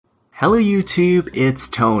Hello YouTube, it's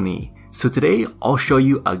Tony. So today I'll show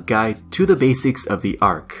you a guide to the basics of the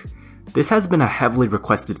Arc. This has been a heavily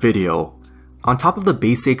requested video. On top of the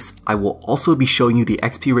basics, I will also be showing you the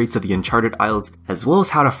XP rates of the Uncharted Isles as well as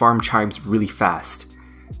how to farm chimes really fast.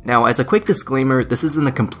 Now as a quick disclaimer, this isn't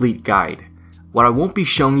a complete guide. What I won't be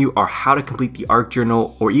showing you are how to complete the Arc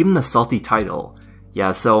Journal or even the Salty title. Yeah,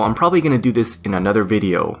 so I'm probably going to do this in another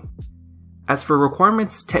video. As for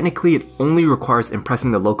requirements, technically it only requires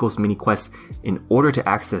impressing the locals mini quest in order to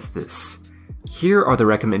access this. Here are the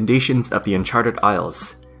recommendations of the Uncharted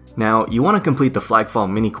Isles. Now, you want to complete the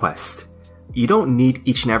Flagfall mini quest. You don't need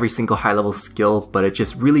each and every single high level skill, but it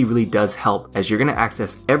just really does help as you're going to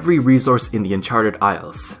access every resource in the Uncharted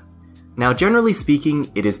Isles. Now, generally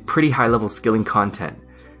speaking, it is pretty high level skilling content.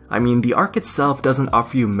 I mean, the Arc itself doesn't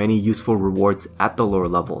offer you many useful rewards at the lower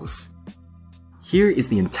levels. Here is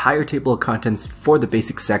the entire table of contents for the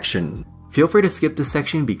basic section. Feel free to skip this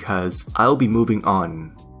section because I'll be moving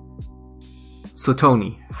on. So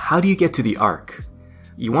Tony, how do you get to the Arc?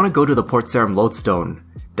 You want to go to the Port Sarim lodestone,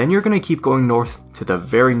 then you're going to keep going north to the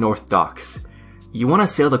very north docks. You want to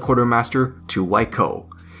sail the quartermaster to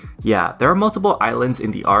Waiko. Yeah, there are multiple islands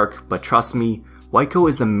in the Arc, but trust me, Waiko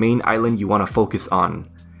is the main island you want to focus on.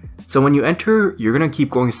 So when you enter, you're going to keep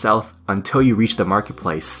going south until you reach the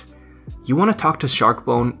marketplace. You want to talk to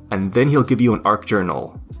Sharkbone and then he'll give you an Arc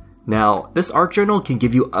Journal. Now, this Arc Journal can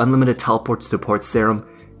give you unlimited teleports to Port Sarim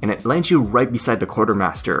and it lands you right beside the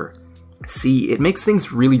quartermaster. See, it makes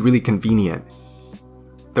things really convenient.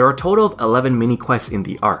 There are a total of 11 mini quests in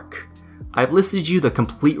the Arc. I've listed you the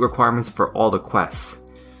complete requirements for all the quests.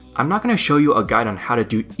 I'm not going to show you a guide on how to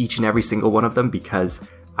do each and every single one of them because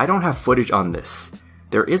I don't have footage on this.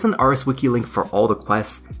 There is an RS Wiki link for all the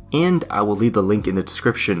quests and I will leave the link in the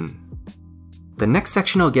description. The next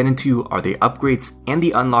section I'll get into are the upgrades and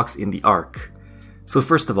the unlocks in the Arc. So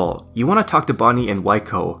first of all, you want to talk to Bonnie and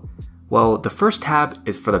Waiko. Well, the first tab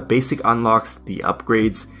is for the basic unlocks, the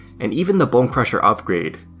upgrades, and even the Bone Crusher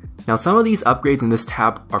upgrade. Now some of these upgrades in this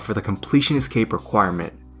tab are for the Completionist Cape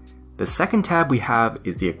requirement. The second tab we have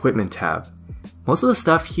is the Equipment tab. Most of the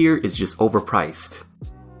stuff here is just overpriced.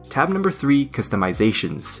 Tab number 3,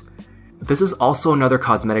 Customizations. This is also another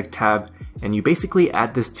cosmetic tab, and you basically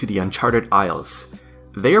add this to the Uncharted Isles.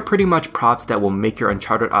 They are pretty much props that will make your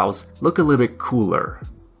Uncharted Isles look a little bit cooler.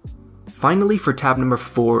 Finally, for tab number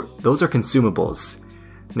 4, those are consumables.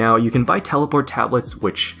 Now you can buy teleport tablets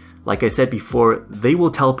which, like I said before, they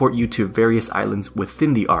will teleport you to various islands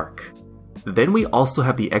within the Arc. Then we also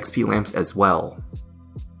have the XP lamps as well.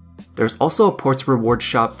 There's also a ports reward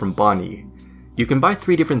shop from Bonnie. You can buy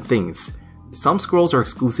 3 different things. Some scrolls are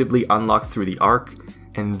exclusively unlocked through the Arc,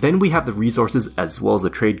 and then we have the resources as well as the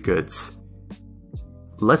trade goods.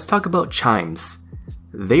 Let's talk about chimes.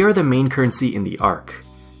 They are the main currency in the Arc.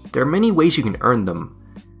 There are many ways you can earn them.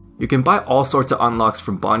 You can buy all sorts of unlocks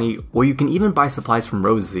from Bonnie, or you can even buy supplies from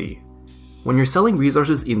Rosie. When you're selling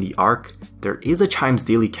resources in the Arc, there is a chimes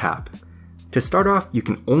daily cap. To start off, you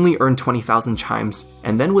can only earn 20,000 chimes,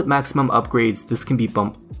 and then with maximum upgrades, this can be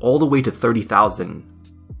bumped all the way to 30,000.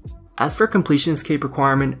 As for Completionist Cape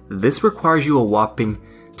requirement, this requires you a whopping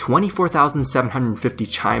 24,750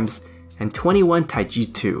 chimes and 21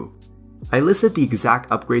 Taiji-2. I listed the exact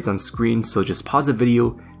upgrades on screen, so just pause the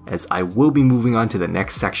video as I will be moving on to the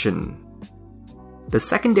next section. The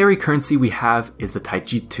secondary currency we have is the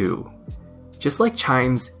Taiji-2. Just like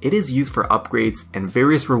chimes, it is used for upgrades and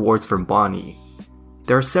various rewards from Bonnie.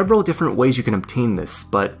 There are several different ways you can obtain this,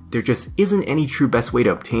 but there just isn't any true best way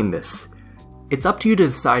to obtain this. It's up to you to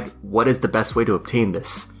decide what is the best way to obtain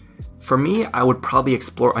this. For me, I would probably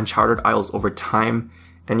explore Uncharted Isles over time,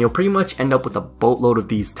 and you'll pretty much end up with a boatload of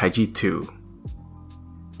these Taiji-2.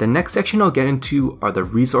 The next section I'll get into are the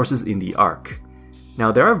resources in the Arc. Now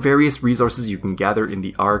there are various resources you can gather in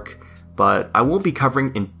the Arc, but I won't be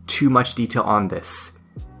covering in too much detail on this.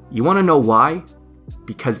 You want to know why?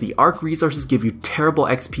 Because the Arc resources give you terrible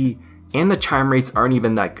XP and the chime rates aren't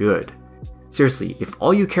even that good. Seriously, if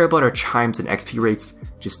all you care about are chimes and XP rates,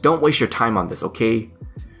 just don't waste your time on this, okay?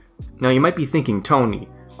 Now you might be thinking, Tony,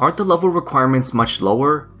 aren't the level requirements much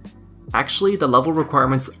lower? Actually, the level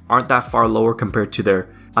requirements aren't that far lower compared to their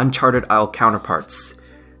Uncharted Isle counterparts.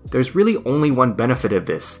 There's really only one benefit of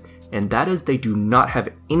this, and that is they do not have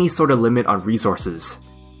any sort of limit on resources.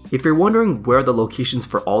 If you're wondering where are the locations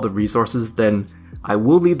for all the resources, then I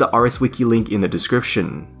will leave the RS Wiki link in the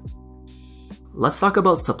description. Let's talk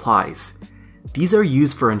about supplies. These are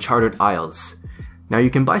used for Uncharted Isles. Now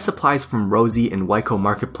you can buy supplies from Rosie and Waiko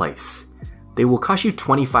Marketplace. They will cost you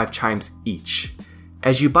 25 chimes each.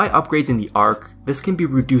 As you buy upgrades in the Arc, this can be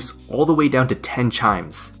reduced all the way down to 10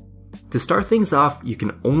 chimes. To start things off, you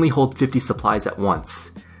can only hold 50 supplies at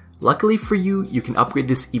once. Luckily for you, you can upgrade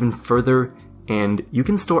this even further, and you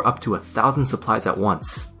can store up to 1,000 supplies at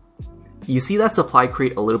once. You see that supply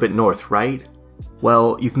crate a little bit north, right?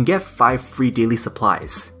 Well, you can get 5 free daily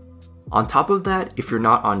supplies. On top of that, if you're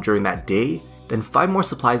not on during that day, then 5 more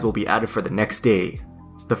supplies will be added for the next day.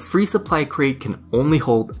 The free supply crate can only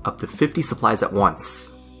hold up to 50 supplies at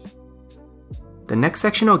once. The next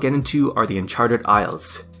section I'll get into are the Uncharted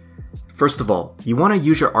Isles. First of all, you want to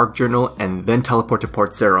use your Arc Journal and then teleport to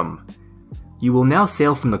Port Sarim. You will now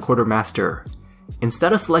sail from the Quartermaster.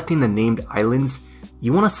 Instead of selecting the named islands,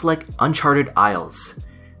 you want to select Uncharted Isles.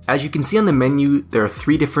 As you can see on the menu, there are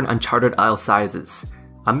 3 different Uncharted Isle sizes.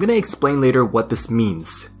 I'm going to explain later what this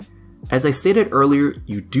means. As I stated earlier,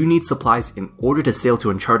 you do need supplies in order to sail to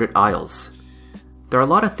Uncharted Isles. There are a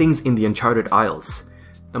lot of things in the Uncharted Isles.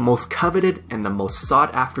 The most coveted and the most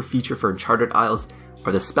sought after feature for Uncharted Isles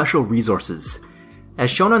are the special resources. As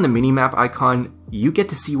shown on the minimap icon, you get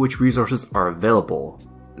to see which resources are available.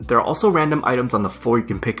 There are also random items on the floor you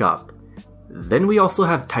can pick up. Then we also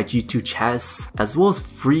have Taijutsu chests, as well as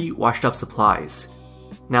free washed up supplies.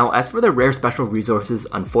 Now as for the rare special resources,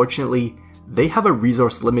 unfortunately, they have a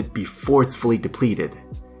resource limit before it's fully depleted.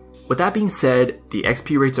 With that being said, the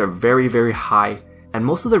XP rates are very high, and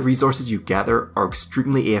most of the resources you gather are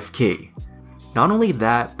extremely AFK. Not only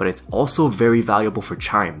that, but it's also very valuable for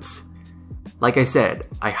chimes. Like I said,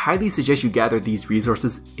 I highly suggest you gather these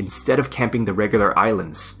resources instead of camping the regular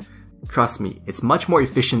islands. Trust me, it's much more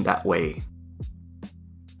efficient that way.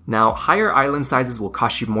 Now, higher island sizes will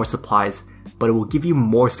cost you more supplies, but it will give you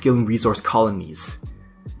more skilling resource colonies.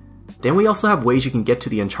 Then we also have ways you can get to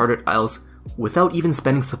the Uncharted Isles without even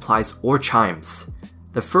spending supplies or chimes.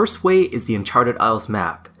 The first way is the Uncharted Isles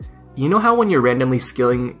map. You know how when you're randomly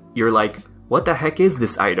skilling, you're like, what the heck is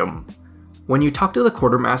this item? When you talk to the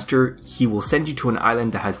Quartermaster, he will send you to an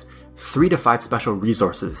island that has 3 to 5 special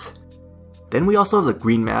resources. Then we also have the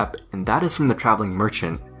green map, and that is from the Traveling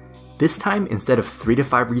Merchant. This time, instead of 3 to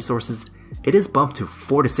 5 resources, it is bumped to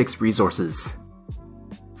 4 to 6 resources.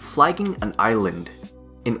 Flagging an island.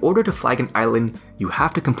 In order to flag an island, you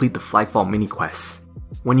have to complete the Flagfall mini-quests.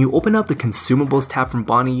 When you open up the Consumables tab from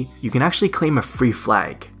Bonnie, you can actually claim a free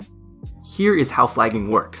flag. Here is how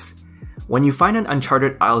flagging works. When you find an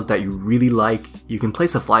Uncharted Isles that you really like, you can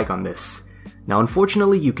place a flag on this. Now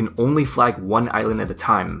unfortunately, you can only flag one island at a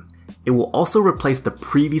time. It will also replace the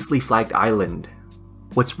previously flagged island.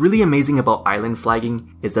 What's really amazing about island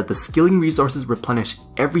flagging is that the skilling resources replenish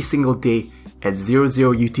every single day at 00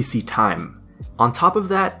 UTC time. On top of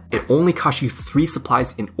that, it only costs you 3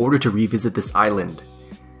 supplies in order to revisit this island.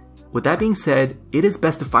 With that being said, it is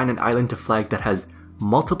best to find an island to flag that has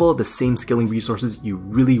multiple of the same skilling resources you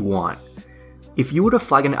really want. If you were to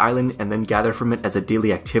flag an island and then gather from it as a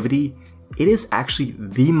daily activity, it is actually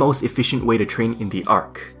the most efficient way to train in the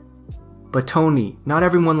Arc. But Tony, not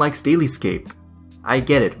everyone likes Dailyscape. I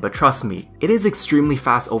get it, but trust me, it is extremely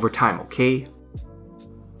fast over time, okay?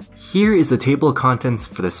 Here is the table of contents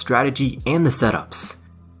for the strategy and the setups.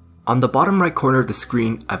 On the bottom right corner of the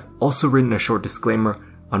screen, I've also written a short disclaimer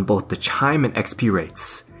on both the chime and XP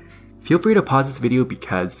rates. Feel free to pause this video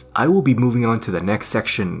because I will be moving on to the next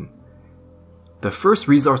section. The first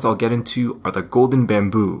resource I'll get into are the golden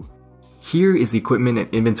bamboo. Here is the equipment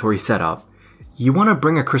and inventory setup. You want to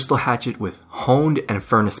bring a crystal hatchet with honed and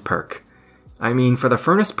furnace perk. I mean, for the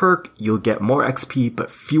furnace perk, you'll get more XP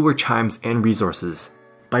but fewer chimes and resources.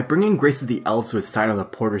 By bringing Grace of the Elves with Sign of the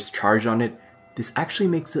Porter's charge on it, this actually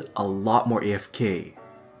makes it a lot more AFK.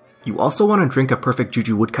 You also want to drink a perfect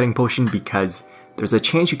Juju woodcutting potion because there's a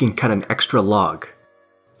chance you can cut an extra log.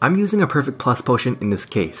 I'm using a perfect plus potion in this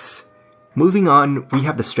case. Moving on, we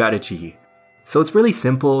have the strategy. So it's really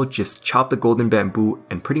simple, just chop the golden bamboo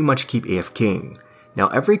and pretty much keep AFKing. Now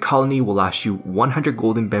every colony will last you 100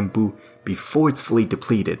 golden bamboo before it's fully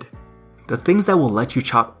depleted. The things that will let you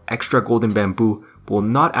chop extra golden bamboo will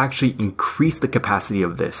not actually increase the capacity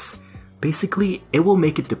of this. Basically, it will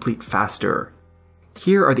make it deplete faster.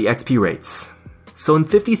 Here are the XP rates. So in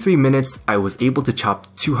 53 minutes, I was able to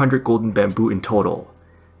chop 200 golden bamboo in total.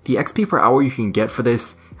 The XP per hour you can get for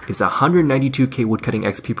this is 192k woodcutting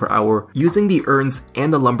XP per hour using the urns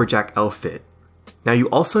and the lumberjack outfit. Now you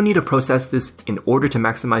also need to process this in order to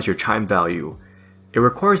maximize your chime value. It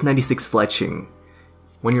requires 96 fletching.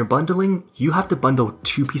 When you're bundling, you have to bundle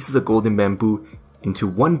 2 pieces of golden bamboo into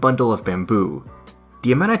 1 bundle of bamboo.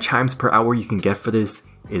 The amount of chimes per hour you can get for this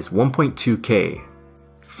is 1.2k.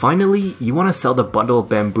 Finally, you want to sell the bundle of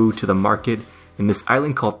bamboo to the market in this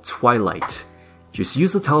island called Twilight. Just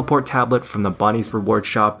use the teleport tablet from the Bonnie's reward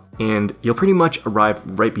shop and you'll pretty much arrive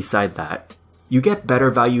right beside that. you get better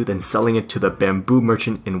value than selling it to the bamboo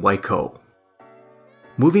merchant in Waiko.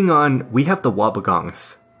 Moving on, we have the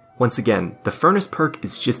Wobogongs. Once again, the furnace perk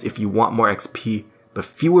is just if you want more XP, but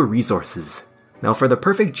fewer resources. Now for the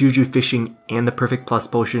perfect juju fishing and the perfect plus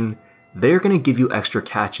potion, they're gonna give you extra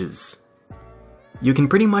catches. You can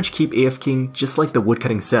pretty much keep AFKing just like the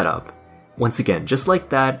woodcutting setup. Once again, just like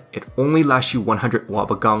that, it only lasts you 100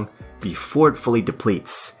 Wobogong before it fully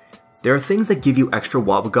depletes. There are things that give you extra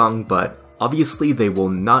Wobogong, but obviously they will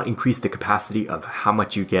not increase the capacity of how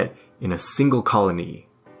much you get in a single colony.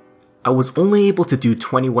 I was only able to do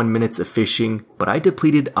 21 minutes of fishing, but I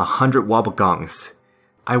depleted 100 Wobogongs.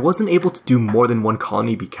 I wasn't able to do more than one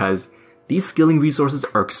colony because these skilling resources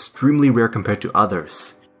are extremely rare compared to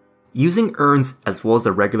others. Using urns as well as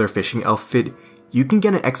the regular fishing outfit, you can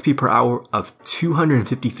get an XP per hour of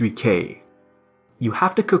 253k. You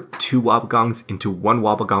have to cook 2 Wobogongs into 1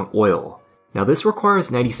 Wobogong oil. Now this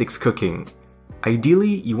requires 96 cooking. Ideally,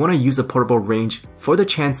 you want to use a portable range for the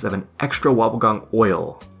chance of an extra Wobogong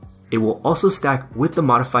oil. It will also stack with the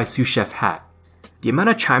modified sous chef hat. The amount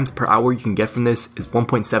of chimes per hour you can get from this is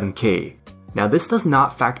 1.7k. Now this does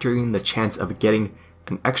not factor in the chance of getting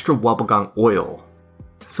an extra Wobogong oil.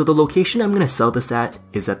 So the location I'm going to sell this at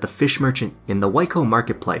is at the fish merchant in the Waiko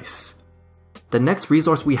marketplace. The next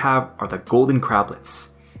resource we have are the golden crablets.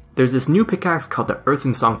 There's this new pickaxe called the Earth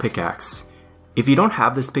and Song pickaxe. If you don't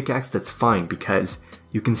have this pickaxe, that's fine because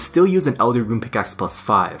you can still use an Elder Rune pickaxe plus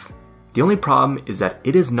 5. The only problem is that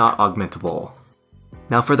it is not augmentable.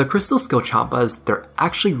 Now for the crystal skill champas, they're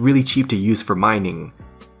actually really cheap to use for mining.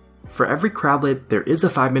 For every crablet, there is a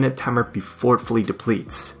 5-minute timer before it fully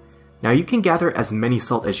depletes. Now you can gather as many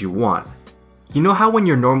salt as you want. You know how when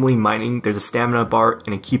you're normally mining, there's a stamina bar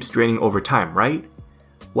and it keeps draining over time, right?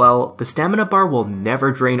 Well, the stamina bar will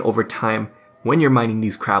never drain over time when you're mining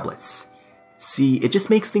these crablets. See, it just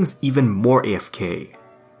makes things even more AFK.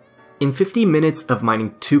 In 50 minutes of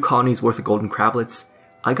mining 2 colonies worth of golden crablets,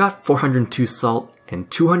 I got 402 salt and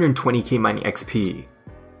 220k mining XP.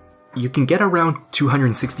 You can get around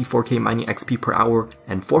 264k mining XP per hour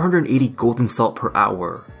and 480 golden salt per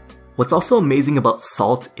hour. What's also amazing about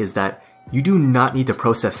salt is that you do not need to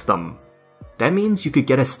process them. That means you could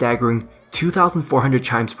get a staggering 2,400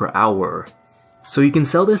 chimes per hour. So you can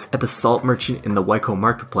sell this at the salt merchant in the Waiko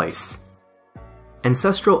marketplace.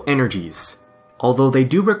 Ancestral energies. Although they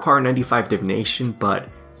do require 95 divination, but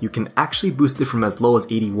you can actually boost it from as low as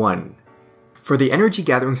 81. For the energy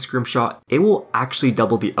gathering scrimshaw, it will actually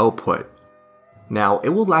double the output. Now, it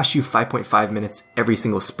will last you 5.5 minutes every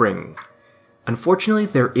single spring. Unfortunately,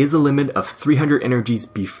 there is a limit of 300 energies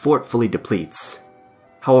before it fully depletes.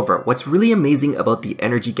 However, what's really amazing about the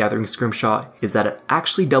energy gathering scrimshaw is that it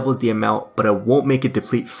actually doubles the amount, but it won't make it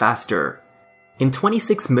deplete faster. In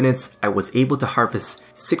 26 minutes, I was able to harvest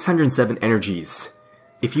 607 energies.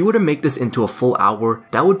 If you were to make this into a full hour,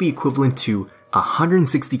 that would be equivalent to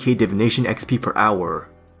 160k divination XP per hour.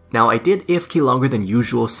 Now I did AFK longer than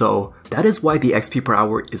usual, so that is why the XP per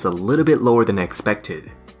hour is a little bit lower than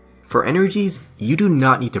expected. For energies, you do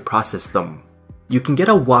not need to process them. You can get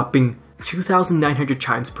a whopping 2,900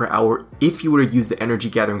 chimes per hour if you were to use the energy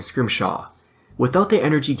gathering scrimshaw. Without the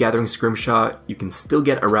energy gathering scrimshaw, you can still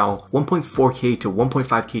get around 1.4k to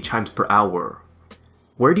 1.5k chimes per hour.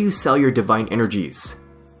 Where do you sell your divine energies?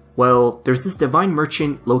 Well, there's this divine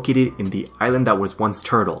merchant located in the island that was once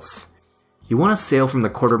turtles. You want to sail from the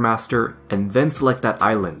quartermaster and then select that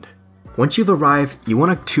island. Once you've arrived, you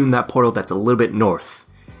want to tune that portal that's a little bit north.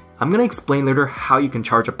 I'm going to explain later how you can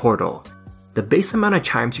charge a portal. The base amount of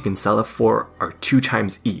chimes you can sell it for are 2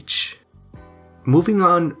 chimes each. Moving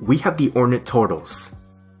on, we have the ornate turtles.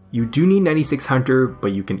 You do need 96 hunter,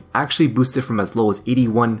 but you can actually boost it from as low as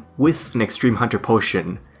 81 with an extreme hunter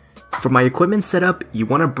potion. For my equipment setup, you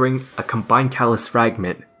want to bring a combined callus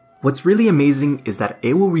fragment. What's really amazing is that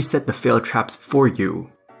it will reset the failed traps for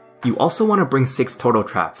you. You also want to bring 6 turtle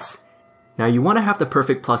traps. Now you want to have the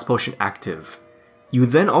perfect plus potion active. You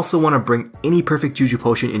then also want to bring any perfect juju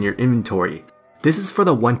potion in your inventory. This is for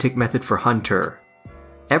the 1-tick method for hunter.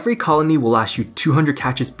 Every colony will last you 200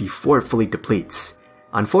 catches before it fully depletes.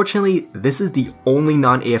 Unfortunately, this is the only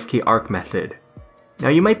non-AFK arc method. Now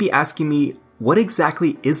you might be asking me, what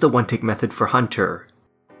exactly is the 1-tick method for hunter?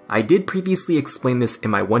 I did previously explain this in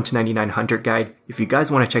my 1-99 hunter guide if you guys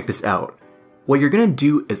want to check this out. What you're going to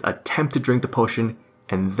do is attempt to drink the potion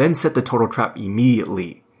and then set the turtle trap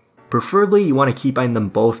immediately. Preferably you want to keep eyeing them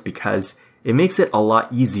both because it makes it a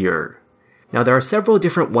lot easier. Now there are several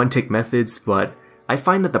different 1-tick methods, but I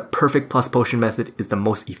find that the perfect plus potion method is the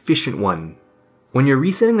most efficient one. When you're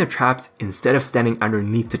resetting the traps, instead of standing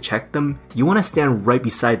underneath to check them, you want to stand right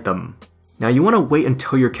beside them. Now you want to wait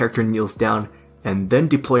until your character kneels down and then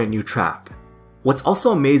deploy a new trap. What's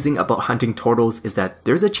also amazing about hunting turtles is that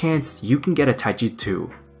there's a chance you can get a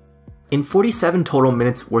taijutsu. In 47 total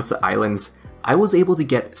minutes worth of islands, I was able to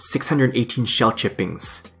get 618 shell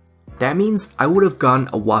chippings. That means I would have gotten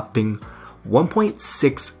a whopping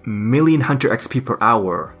 1.6 million hunter XP per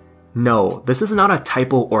hour. No, this is not a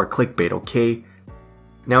typo or a clickbait, okay?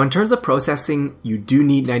 Now in terms of processing, you do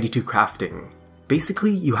need 92 crafting.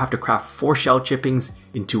 Basically, you have to craft 4 shell chippings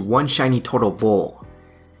into 1 shiny turtle bowl.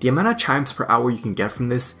 The amount of chimes per hour you can get from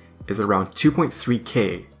this is around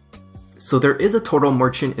 2.3k. So there is a turtle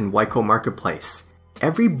merchant in Waiko Marketplace.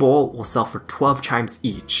 Every bowl will sell for 12 chimes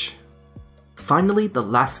each. Finally, the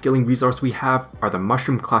last skilling resource we have are the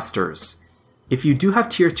mushroom clusters. If you do have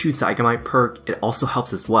tier 2 Zygamite perk, it also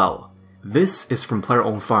helps as well. This is from player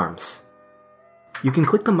owned farms. You can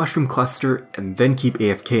click the mushroom cluster and then keep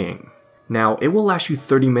AFKing. Now, it will last you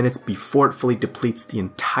 30 minutes before it fully depletes the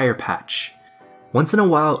entire patch. Once in a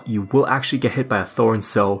while, you will actually get hit by a thorn,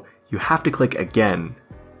 so you have to click again.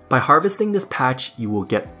 By harvesting this patch, you will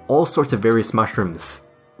get all sorts of various mushrooms.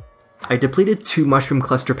 I depleted 2 mushroom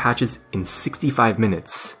cluster patches in 65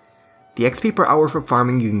 minutes. The XP per hour for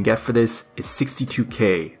farming you can get for this is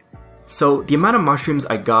 62k. So the amount of mushrooms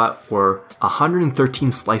I got were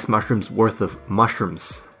 113 sliced mushrooms worth of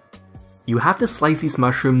mushrooms. You have to slice these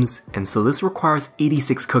mushrooms, and so this requires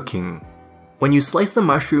 86 cooking. When you slice the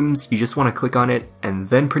mushrooms, you just want to click on it and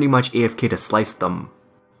then pretty much AFK to slice them.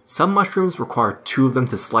 Some mushrooms require 2 of them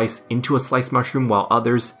to slice into a sliced mushroom, while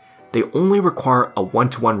others, they only require a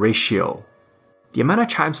 1-to-1 ratio. The amount of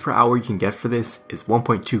chimes per hour you can get for this is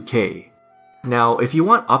 1.2k. Now, if you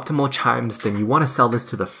want optimal chimes, then you want to sell this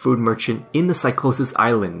to the food merchant in the Cyclosis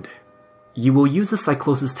Island. You will use the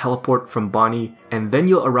Cyclosis teleport from Bonnie, and then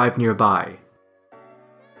you'll arrive nearby.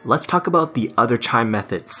 Let's talk about the other chime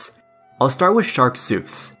methods. I'll start with shark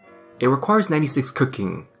soups. It requires 96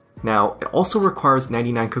 cooking. Now, it also requires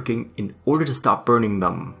 99 cooking in order to stop burning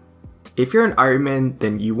them. If you're an Ironman,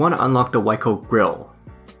 then you want to unlock the Waiko Grill.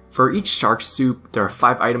 For each shark soup, there are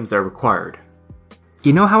 5 items that are required.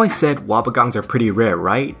 You know how I said wobbegons are pretty rare,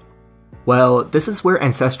 right? Well, this is where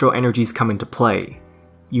ancestral energies come into play.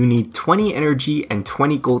 You need 20 energy and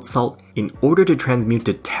 20 gold salt in order to transmute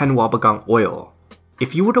to 10 wobbegong oil.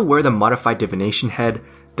 If you were to wear the modified divination head,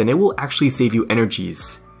 then it will actually save you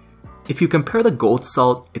energies. If you compare the gold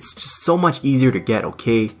salt, it's just so much easier to get,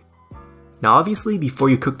 okay? Now obviously before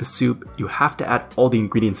you cook the soup, you have to add all the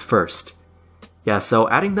ingredients first. Yeah, so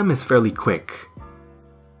adding them is fairly quick.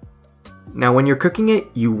 Now when you're cooking it,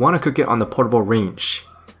 you want to cook it on the portable range.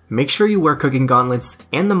 Make sure you wear cooking gauntlets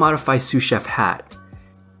and the modified sous chef hat.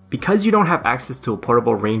 Because you don't have access to a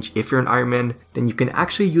portable range if you're an Ironman, then you can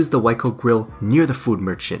actually use the Waiko grill near the food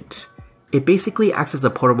merchant. It basically acts as a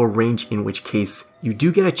portable range, in which case you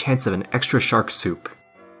do get a chance of an extra shark soup.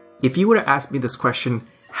 If you were to ask me this question,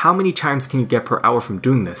 how many chimes can you get per hour from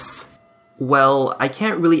doing this? Well, I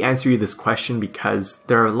can't really answer you this question because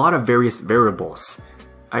there are a lot of various variables.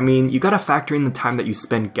 I mean, you gotta factor in the time that you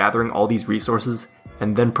spend gathering all these resources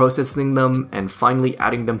and then processing them and finally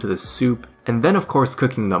adding them to the soup and then of course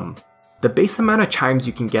cooking them. The base amount of chimes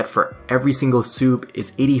you can get for every single soup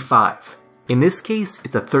is 85. In this case,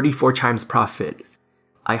 it's a 34 chimes profit.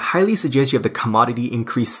 I highly suggest you have the commodity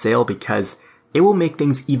increase sale because it will make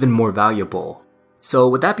things even more valuable. So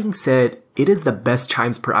with that being said, it is the best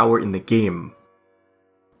chimes per hour in the game.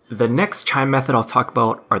 The next chime method I'll talk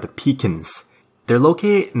about are the pecans. They're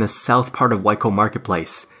located in the south part of Waiko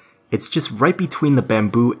Marketplace. It's just right between the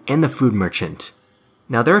bamboo and the food merchant.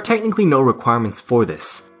 Now there are technically no requirements for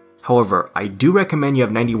this. However, I do recommend you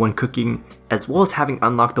have 91 cooking as well as having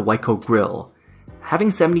unlocked the Waiko grill.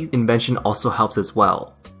 Having 70 invention also helps as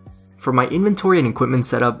well. For my inventory and equipment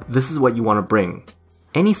setup, this is what you want to bring.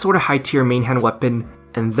 Any sort of high tier main hand weapon,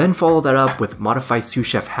 and then follow that up with modified sous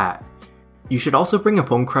chef hat. You should also bring a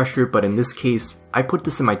bone crusher, but in this case, I put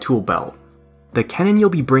this in my tool belt. The cannon you'll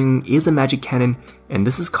be bringing is a magic cannon, and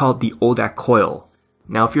this is called the Oldak coil.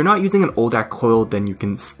 Now if you're not using an Oldak coil, then you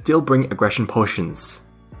can still bring aggression potions.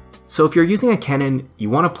 So if you're using a cannon, you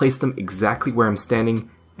want to place them exactly where I'm standing,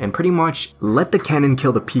 and pretty much let the cannon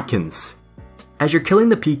kill the pecans. As you're killing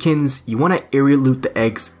the pecans, you want to area loot the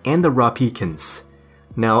eggs and the raw pecans.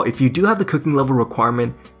 Now if you do have the cooking level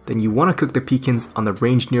requirement, then you want to cook the pecans on the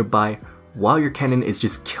range nearby while your cannon is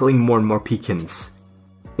just killing more and more pecans.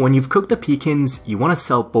 When you've cooked the pecans, you want to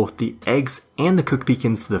sell both the eggs and the cooked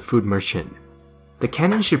pecans to the food merchant. The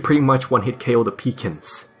cannon should pretty much one-hit KO the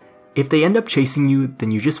pecans. If they end up chasing you,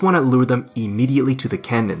 then you just want to lure them immediately to the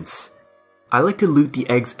cannons. I like to loot the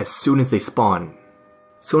eggs as soon as they spawn.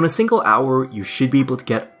 So in a single hour, you should be able to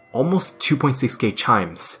get almost 2.6k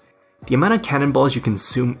chimes. the amount of cannonballs you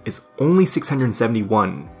consume is only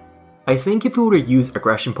 671. I think if you were to use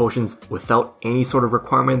aggression potions without any sort of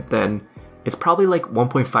requirement, then it's probably like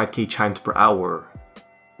 1.5k chimes per hour.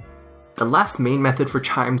 The last main method for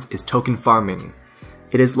chimes is token farming.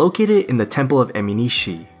 It is located in the Temple of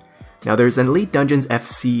Eminishi. Now there's an Elite Dungeons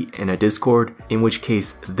FC in a Discord, in which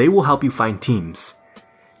case they will help you find teams.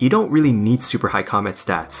 You don't really need super high combat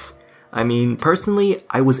stats. I mean, personally,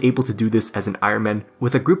 I was able to do this as an Ironman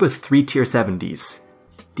with a group of 3 tier 70s.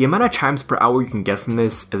 The amount of chimes per hour you can get from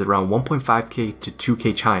this is around 1.5k to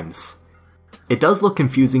 2k chimes. It does look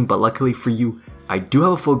confusing, but luckily for you, I do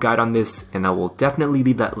have a full guide on this, and I will definitely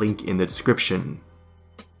leave that link in the description.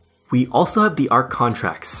 We also have the Arc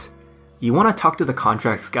contracts. You want to talk to the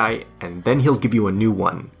contracts guy, and then he'll give you a new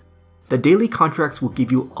one. The daily contracts will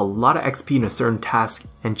give you a lot of XP in a certain task,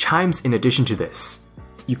 and chimes in addition to this.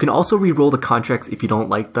 You can also re-roll the contracts if you don't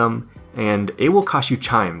like them, and it will cost you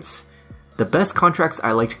chimes. The best contracts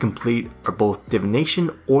I like to complete are both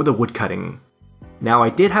divination or the woodcutting. Now I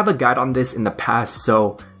did have a guide on this in the past,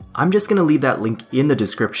 so I'm just gonna leave that link in the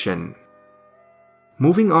description.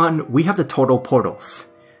 Moving on, we have the Turtle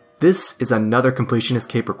Portals. This is another completionist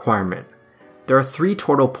cape requirement. There are 3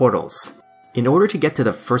 Turtle Portals. In order to get to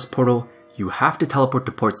the first portal, you have to teleport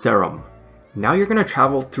to Port Sarum. Now you're gonna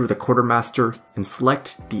travel through the Quartermaster and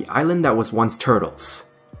select the island that was once Turtles.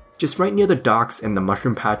 Just right near the docks and the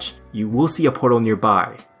mushroom patch, you will see a portal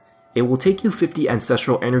nearby. It will take you 50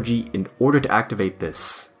 ancestral energy in order to activate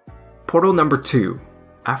this. Portal number 2.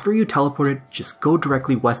 After you teleported, just go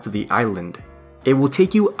directly west of the island. It will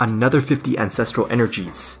take you another 50 ancestral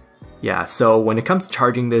energies. Yeah, so when it comes to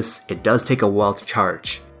charging this, it does take a while to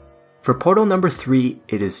charge. For portal number 3,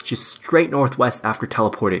 it is just straight northwest after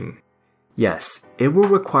teleporting. Yes, it will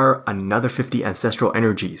require another 50 ancestral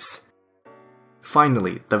energies.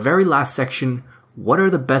 Finally, the very last section, what are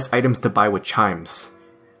the best items to buy with chimes?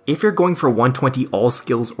 If you're going for 120 all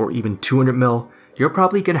skills or even 200 mil, you're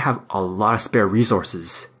probably gonna have a lot of spare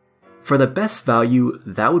resources. For the best value,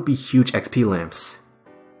 that would be huge XP lamps.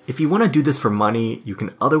 If you want to do this for money, you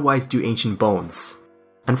can otherwise do Ancient Bones.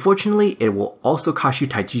 Unfortunately, it will also cost you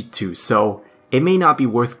Taijutsu, so it may not be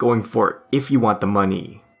worth going for if you want the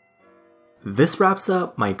money. This wraps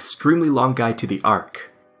up my extremely long guide to the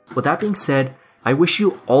Arc. With that being said, I wish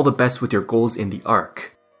you all the best with your goals in the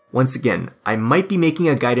Arc. Once again, I might be making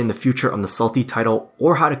a guide in the future on the Salty title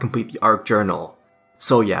or how to complete the Arc journal.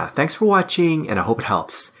 So yeah, thanks for watching and I hope it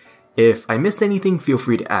helps. If I missed anything, feel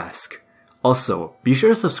free to ask. Also, be sure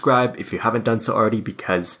to subscribe if you haven't done so already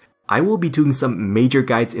because I will be doing some major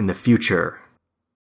guides in the future.